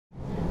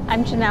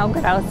I'm Janel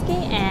Gradowski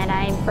and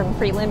I'm from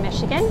Freeland,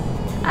 Michigan.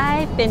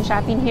 I've been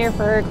shopping here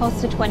for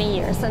close to 20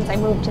 years since I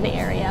moved to the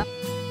area.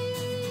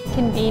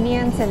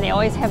 Convenience, and they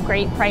always have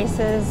great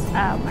prices.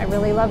 I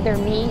really love their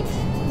meat,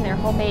 their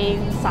homemade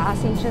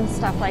sausage and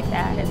stuff like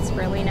that. It's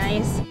really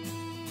nice.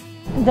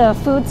 The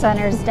Food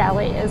Center's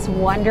deli is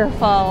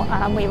wonderful.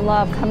 We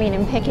love coming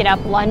and picking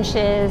up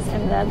lunches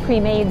and the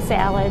pre-made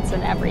salads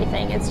and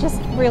everything. It's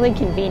just really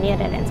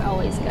convenient and it's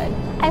always good.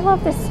 I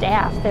love the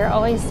staff. They're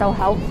always so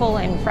helpful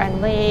and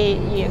friendly.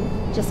 You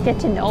just get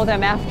to know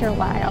them after a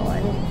while,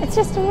 and it's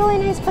just a really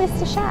nice place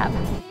to shop.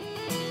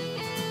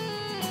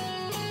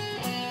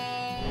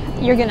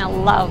 You're gonna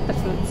love the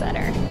Food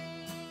Center.